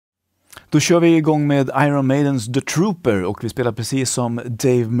Då kör vi igång med Iron Maidens The Trooper och vi spelar precis som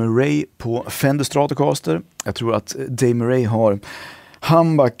Dave Murray på Fender Stratocaster. Jag tror att Dave Murray har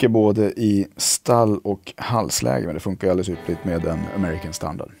handbacker både i stall och halsläge, men det funkar alldeles ypperligt med en American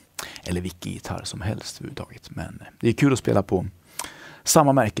Standard. Eller vilken gitarr som helst överhuvudtaget. Men det är kul att spela på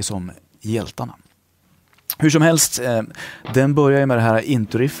samma märke som hjältarna. Hur som helst, den börjar med det här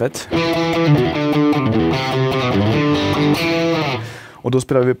introriffet. Och då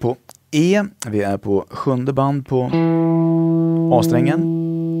spelar vi på E. Vi är på 7:e band på A-strängen.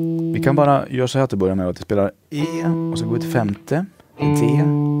 Vi kan bara göra så här till att börja med att vi spelar E och så går vi till 5:e, D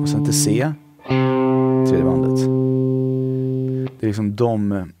och sen till C, 3:e bandet. Det är liksom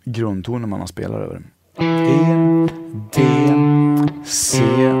de grundtoner man spelar över. E, D, C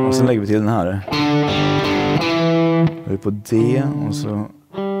och sen lägger vi till den här. Vi är på D och så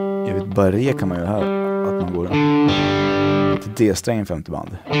gör vi ett barré kan man göra här. Att man går till D-strängen 5:e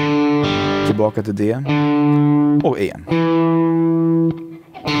band. Tillbaka till D och E.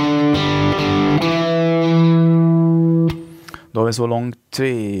 Då har vi så långt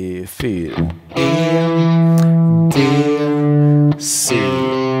 3, 4 E, D, C,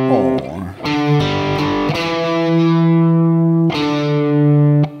 A.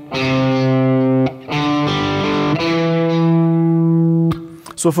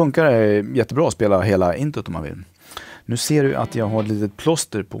 Så funkar det jättebra att spela hela introt om man vill. Nu ser du att jag har ett litet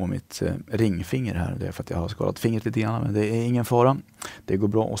plåster på mitt ringfinger här. Det är för att jag har skadat fingret lite grann, men det är ingen fara. Det går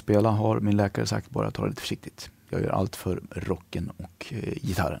bra att spela, har min läkare sagt, bara ta det lite försiktigt. Jag gör allt för rocken och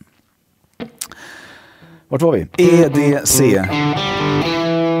gitarren. Vart var vi? E, D, C.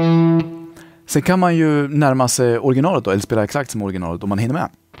 Sen kan man ju närma sig originalet då, eller spela exakt som originalet om man hinner med.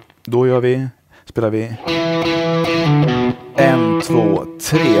 Då spelar vi 1, 2,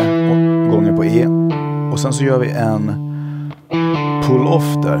 3 gånger på E. Och sen så gör vi en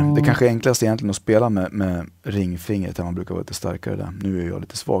pull-off där. Det kanske är enklast egentligen att spela med ringfingret där man brukar vara lite starkare där. Nu är jag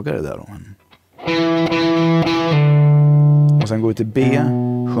lite svagare där då. Och sen går vi till B,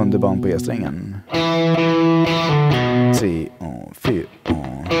 7:e band på E-strängen. 3 och 4.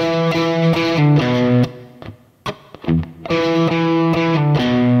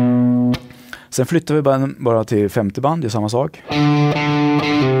 Sen flyttar vi bara till 5:e band, det är samma sak.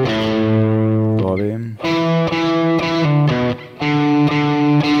 Då har vi.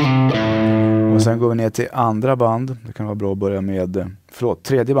 Och sen går vi ner till andra band. Det kan vara bra att börja med,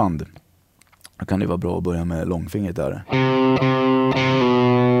 3:e band. Då kan det vara bra att börja med långfingret där.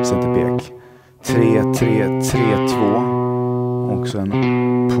 Sen till pek. 3, 3, 3, 2. Och sen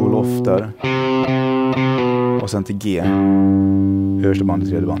pull-off där. Och sen till G. Översta bandet,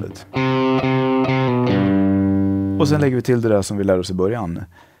 3:e bandet. Och sen lägger vi till det där som vi lärde oss i början.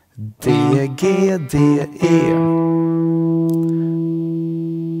 D, G, D, E.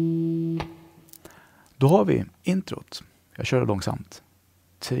 Då har vi introt. Jag kör det långsamt.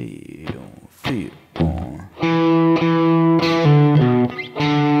 3 och 4.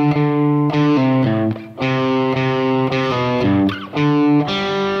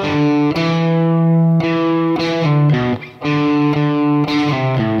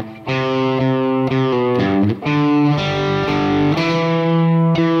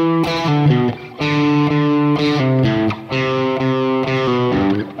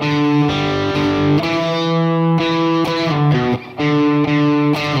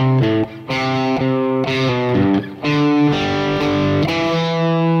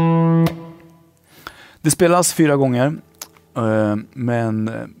 Det spelas 4 gånger,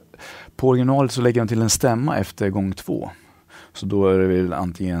 men på originalet så lägger de till en stämma efter gång 2. Så då är det väl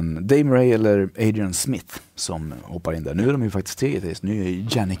antingen Dave Murray eller Adrian Smith som hoppar in där. Nu är de ju faktiskt 3, nu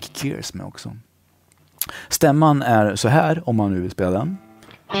är Yannick Kears med också. Stämman är så här om man nu vill spela den.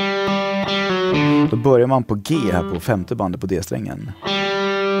 Då börjar man på G här på 5:e bandet på D-strängen.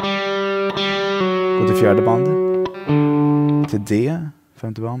 Gå till 4:e band. Till D,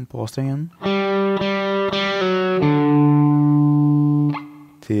 5:e band på A-strängen.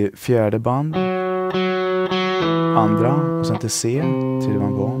 Till 4:e band. Andra och sen till C, 3:e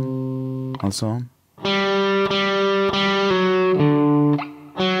band på. Alltså.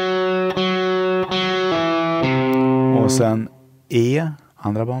 Och sen E,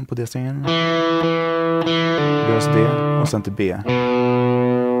 andra band på D-strängen. Lös D och sen till B.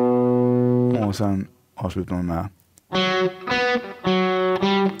 Och sen avslutar man med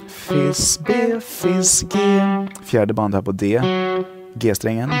Fis, B, Fis, G. 4:e band här på D.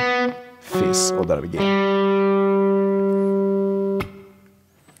 G-strängen. Fis och där har vi G.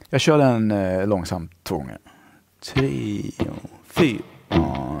 Jag kör den långsamt 2 gånger. 3 och 4.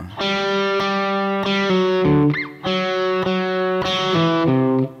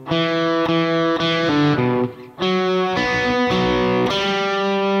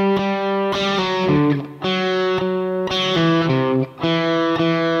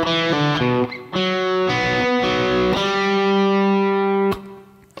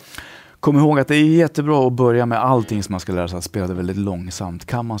 Kom ihåg att det är jättebra att börja med allting som man ska lära sig att spela det väldigt långsamt.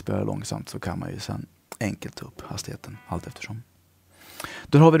 Kan man spela långsamt så kan man ju sen enkelt ta upp hastigheten allt eftersom.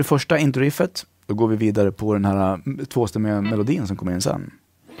 Då har vi det första introriffet. Då går vi vidare på den här tvåstämmiga melodin som kommer in sen.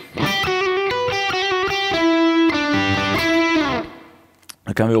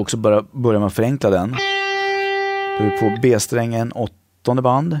 Då kan vi också börja med att förenkla den. Då är vi på B-strängen, 8:e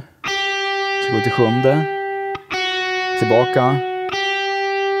band. Så går vi till 7:e. Tillbaka.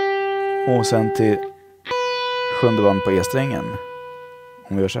 Och sen till 7:e band på E-strängen.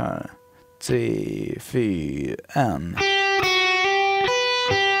 Om vi gör så här. 3, 4, 1.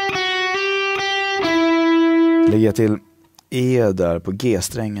 Lägger jag till E där på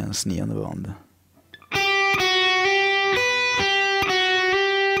G-strängens 9:e band.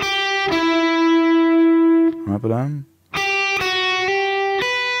 Är på den.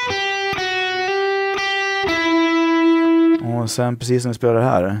 Och sen precis som vi spelar det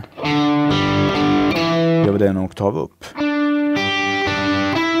här gör vi det en oktav upp.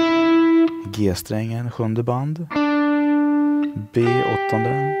 G-strängen, 7:e band. B,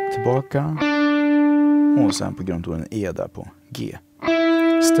 8:e, tillbaka. Och sen på grundtonen E där på G.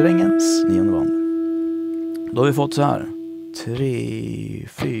 Strängens 9:e band. Då har vi fått så här. 3,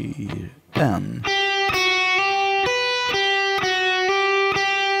 4, 1.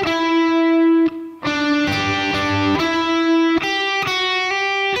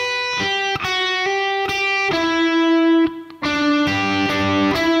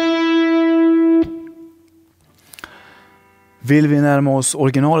 Vill vi närma oss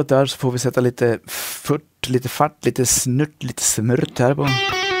originalet där så får vi sätta lite fart, lite snurt, lite smört här på.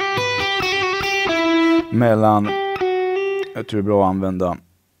 Mellan, jag tror det är bra att använda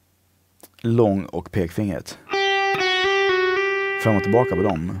lång och pekfingret. Fram och tillbaka på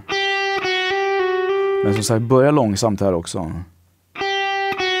dem. Men som sagt, börja långsamt här också.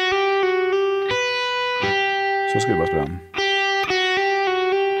 Så ska vi bara spela.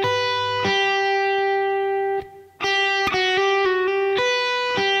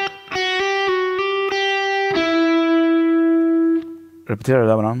 Repetera det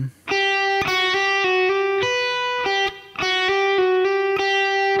där bara.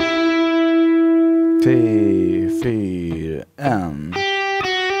 T, 4, 1.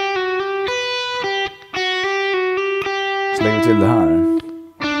 Så lägger vi till det här.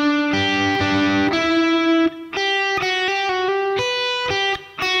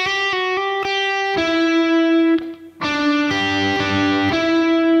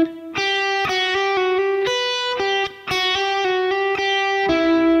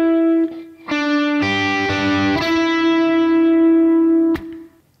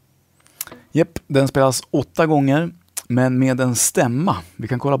 Japp, den spelas 8 gånger, men med en stämma. Vi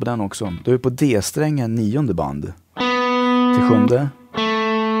kan kolla på den också. Då är vi på D-strängen 9:e band. Till 7:e.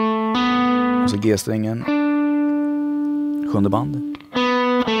 Och så G-strängen 7:e band.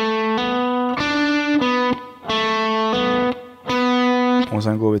 Och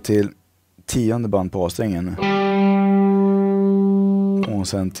sen går vi till 10:e band på A-strängen. Och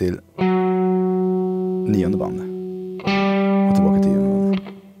sen till 9:e band. Och tillbaka till 10:e band.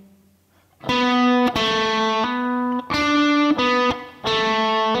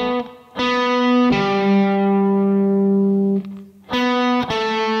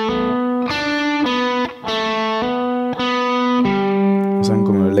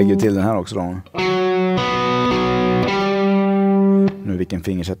 Lägger till den här också då. Nu vilken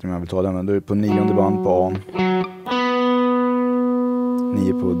fingersättning man vill ta den, men då är det på 9:e band på A.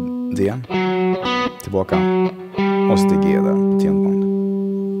 9 på D. Tillbaka. Och så till G där på 10:e band.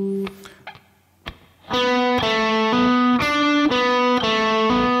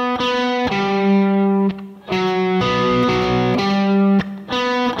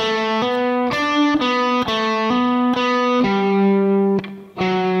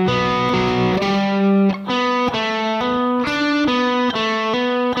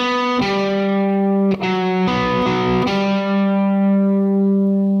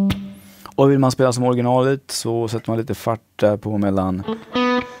 Och vill man spela som originalet så sätter man lite fart där på mellan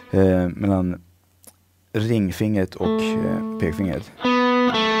ringfingret och pekfingret.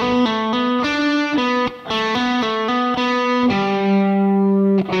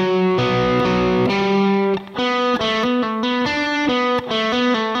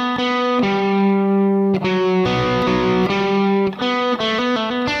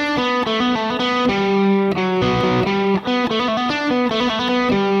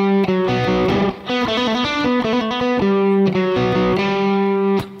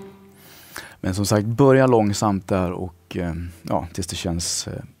 Men som sagt, börja långsamt där och ja, tills det känns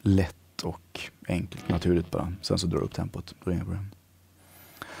lätt och enkelt, naturligt bara. Sen så drar du upp tempot. Då är det inga problem.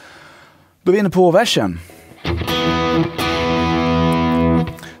 Då är vi inne på versen.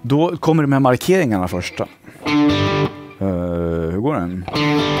 Då kommer de här markeringarna första. Hur går den?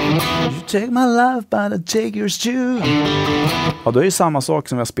 You take my life but I take yours too. Ja, då är det samma sak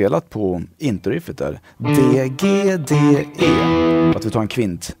som vi har spelat på introriffet där. D, G, D, E. Att vi tar en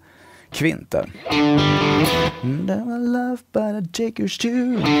kvint där. My life but I take yours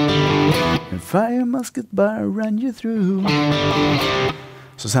too. And fire musket but I run you through.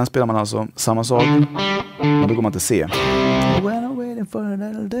 Så sen spelar man alltså samma sak. Men då går man till C. When I'm waiting for a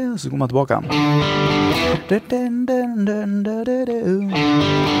little day. Så går man tillbaka.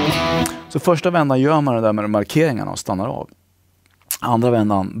 Så första vändan gör man det där med markeringarna och stannar av. Andra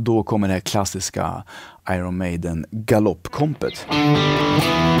vändan, då kommer det här klassiska Iron Maiden galoppkompet.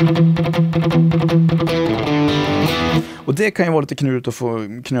 Och det kan ju vara lite knöligt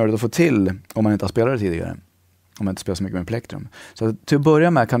att få till om man inte har spelat det tidigare. Om man inte spelar så mycket med plektrum. Så till att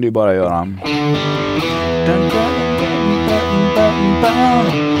börja med kan du ju bara göra...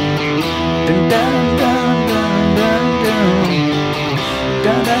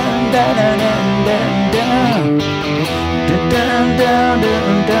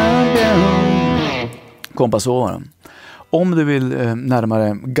 Kompassovaren. Om du vill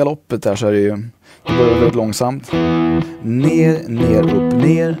närmare galoppet där så är det ju... Det börjar väldigt långsamt. Ner, ner, upp,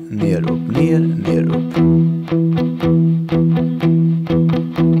 ner, ner, upp, ner, ner, upp.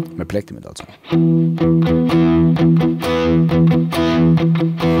 Med plektrumet alltså.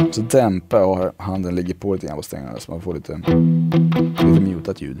 Så dämpa och handen ligger på lite grann på strängarna så man får lite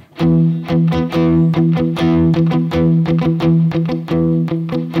mutat ljud.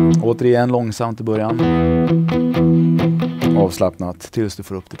 Återigen långsamt i början. Avslappnat tills du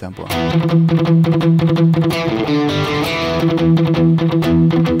får upp det tempo.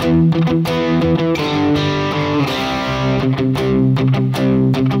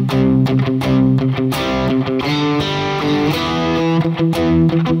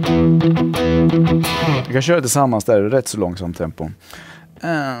 Vi kan köra tillsammans där, rätt så långsamt tempo.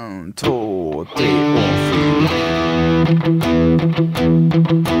 1, 2, 3 och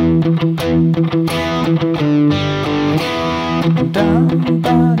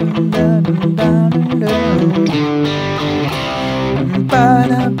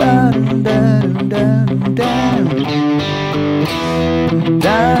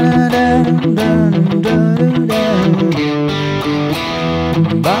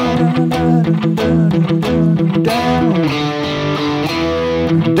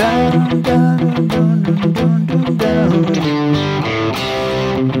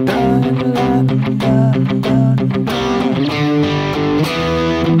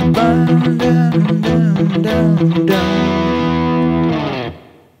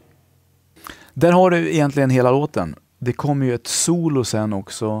Där har du egentligen hela låten. Det kommer ju ett solo sen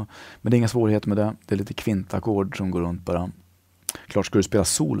också, men det är inga svårigheter med det. Det är lite kvintackord som går runt bara. Klart ska du spela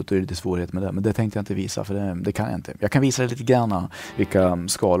solot då är det lite svårighet med det, men det tänkte jag inte visa för det kan jag inte. Jag kan visa dig lite grann vilka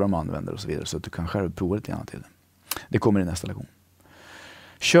skalor man använder och så vidare så att du kan själv prova lite grann till det. Det kommer i nästa lektion.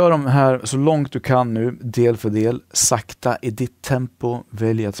 Kör de här så långt du kan nu, del för del, sakta i ditt tempo.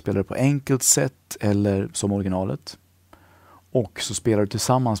 Välj att spela det på enkelt sätt eller som originalet. Och så spelar du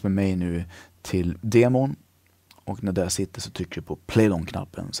tillsammans med mig nu till demon. Och när det sitter så trycker du på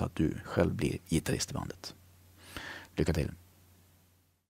playalong-knappen så att du själv blir gitarrist i bandet. Lycka till!